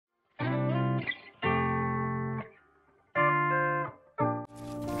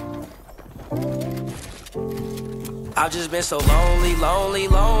I've just been so lonely, lonely,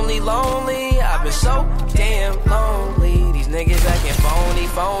 lonely, lonely. I've been so damn lonely. These niggas acting phony,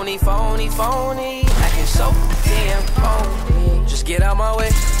 phony, phony, phony. Acting so damn phony. Just get out my way.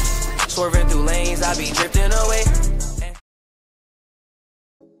 Swerving through lanes, I be drifting away.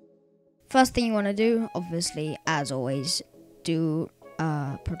 First thing you want to do, obviously, as always, do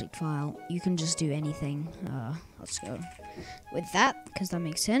project file. You can just do anything. Let's go with that because that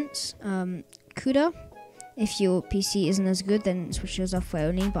makes sense. CUDA. If your PC isn't as good, then switch to software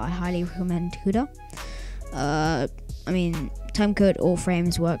only, but I highly recommend CUDA. I mean, timecode or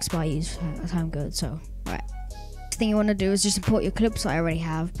frames works, but I use timecode, so, right. The thing you want to do is just import your clips. I already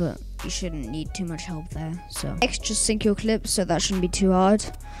have, but you shouldn't need too much help there. So, next, just sync your clips, so that shouldn't be too hard.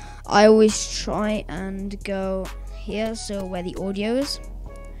 I always try and go here, so where the audio is,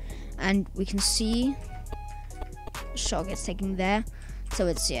 and we can see shot gets taken there, so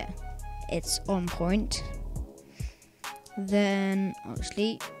it's, yeah, it's on point. Then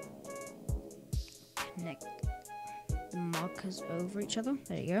obviously connect the markers over each other.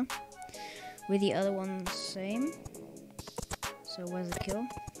 There you go. With the other one the same. So where's the kill?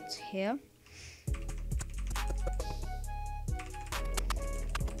 It's here.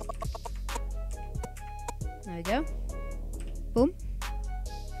 There we go. Boom.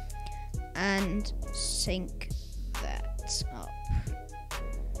 And sync that up.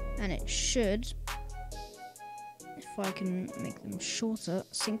 And it should, if I can make them shorter,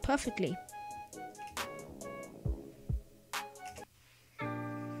 sync perfectly.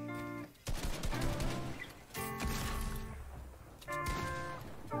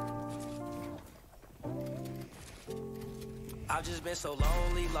 I've just been so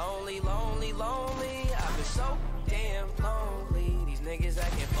lonely, lonely, lonely, lonely. I've been so damn lonely. These niggas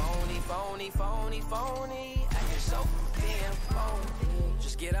acting phony, phony, phony, phony. Acting so damn phony.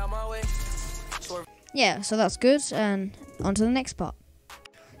 Just get out my way. Yeah, so that's good, and on to the next part.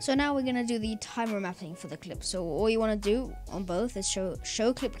 So now we're gonna do the timer mapping for the clip. So all you want to do on both is show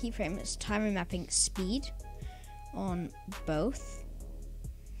clip keyframe is timer mapping speed on both.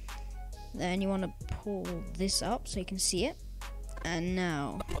 Then you want to pull this up so you can see it. And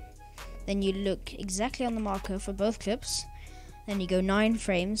now, then you look exactly on the marker for both clips. Then you go 9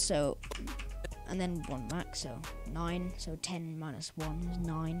 frames, so, and then 1 max, so 9, so 10 minus 1 is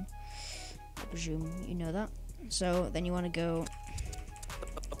 9. I presume you know that. So then you want to go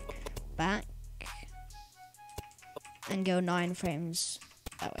back and go 9 frames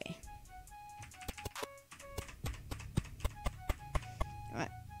that way. Right,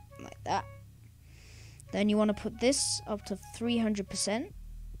 like that. Then you want to put this up to 300%.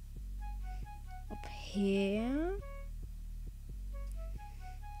 Up here.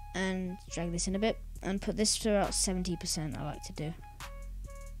 And drag this in a bit. And put this to about 70%, I like to do.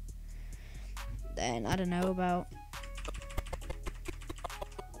 Then, I don't know, about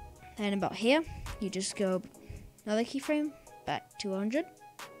here, you just go another keyframe, back to 100.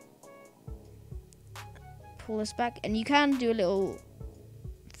 Pull this back, and you can do a little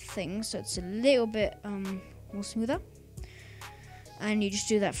thing, so it's a little bit more smoother. And you just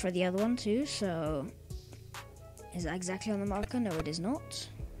do that for the other one too, so is that exactly on the marker? No, it is not.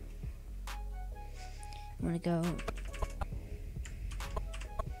 I'm gonna go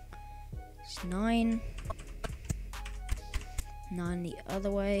 9 the other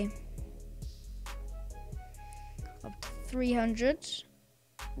way, up to 300.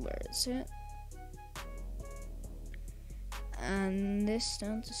 Where is it? And this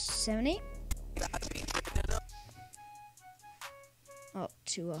down to 70. Up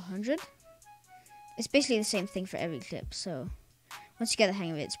to 100. It's basically the same thing for every clip, so once you get the hang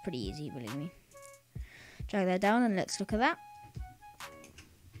of it, it's pretty easy, believe me. Drag that down and let's look at that.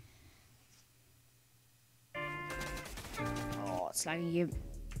 Oh, it's lagging you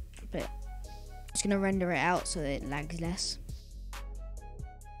a bit. I'm just gonna render it out so that it lags less.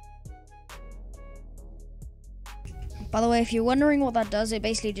 By the way, if you're wondering what that does, it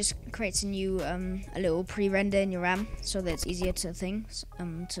basically just creates a new, a little pre-render in your RAM, so that it's easier to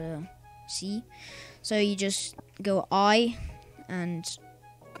to see. So you just go I, and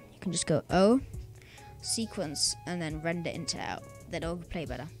you can just go O, sequence, and then render into out. Then it'll play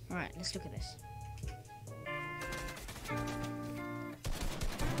better. All right, let's look at this.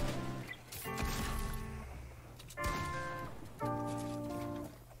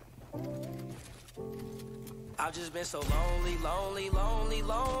 I've just been so lonely, lonely, lonely,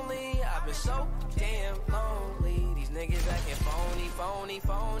 lonely. I've been so damn lonely. These niggas acting phony, phony,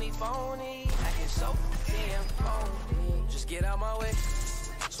 phony, phony. Acting so damn phony. Just get out my way.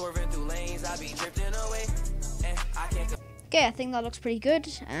 Swerving through lanes, I be drifting away. And I can't. Okay, I think that looks pretty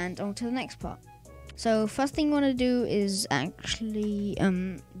good, and on to the next part. So first thing you want to do is actually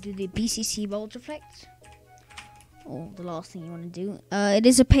do the BCC Bulge effect. Or the last thing you want to do. It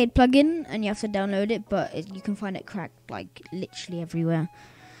is a paid plugin and you have to download it, but you can find it cracked like literally everywhere.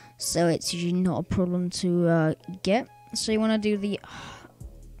 So it's usually not a problem to get. So you want to do the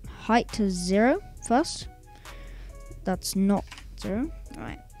height to 0 first. That's not 0.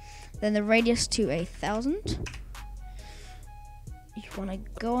 Alright. Then the radius to 1000. You want to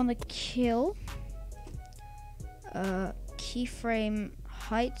go on the kill. Keyframe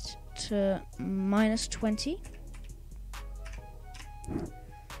height to -20.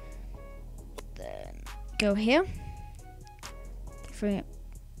 Then go here. Keyframe it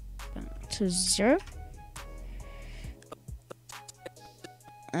to 0.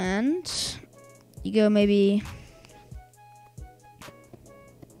 And you go maybe,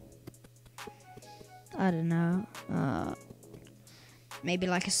 I don't know, maybe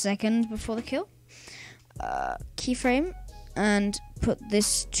like a second before the kill. Keyframe and put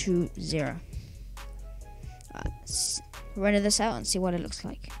this to 0. Render this out and see what it looks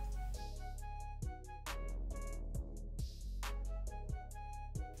like.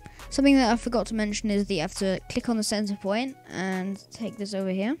 Something that I forgot to mention is that you have to click on the center point and take this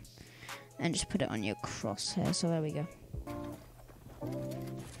over here and just put it on your crosshair. So there we go.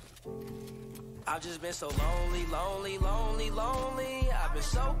 I've just been so lonely, lonely, lonely, lonely. I've been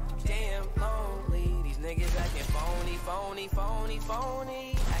so damn lonely. These niggas acting phony, phony, phony,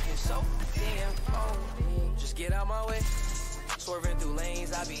 phony. Acting so damn phony. Just get out my way. Swerving through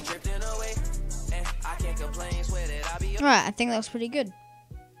lanes, I be drifting away. And I can't complain, swear that I be. Alright, I think that was pretty good.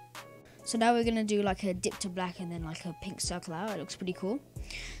 So now we're gonna do like a dip to black and then like a pink circle out. It looks pretty cool.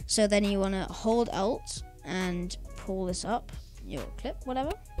 So then you wanna hold Alt and pull this up, your clip,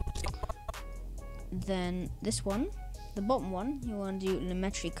 whatever. Then this one, the bottom one, you want to do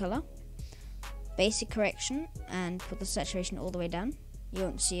Lummetry color, basic correction, and put the saturation all the way down. You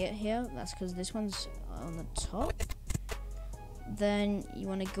won't see it here, that's because this one's on the top. Then you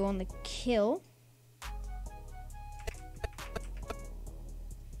want to go on the kill.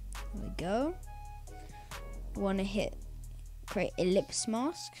 There we go. You want to create ellipse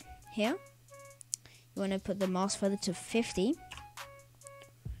mask here. You want to put the mask feather to 50.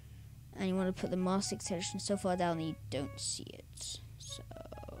 And you want to put the mask extension so far down that you don't see it. So,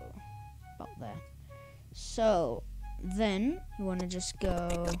 about there. So, then you want to just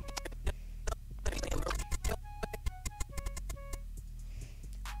go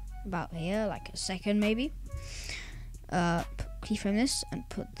about here, like a second maybe. Keyframe this and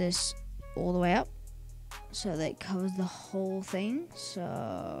put this all the way up so that it covers the whole thing.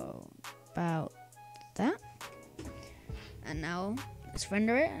 So, about that. And now let's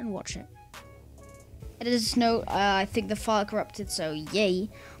render it and watch it. It is no, I think the file corrupted, so yay.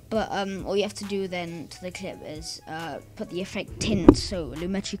 But all you have to do then to the clip is put the effect tint, so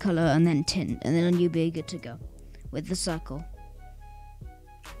Lummetry color and then tint, and then you'll be good to go with the circle.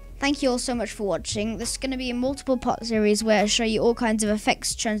 Thank you all so much for watching. This is going to be a multiple part series where I show you all kinds of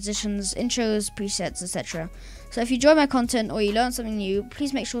effects, transitions, intros, presets, etc. So if you enjoy my content or you learn something new,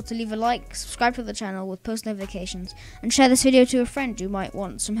 please make sure to leave a like, subscribe to the channel with post notifications, and share this video to a friend who might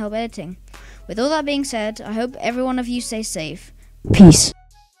want some help editing. With all that being said, I hope every one of you stays safe. Peace.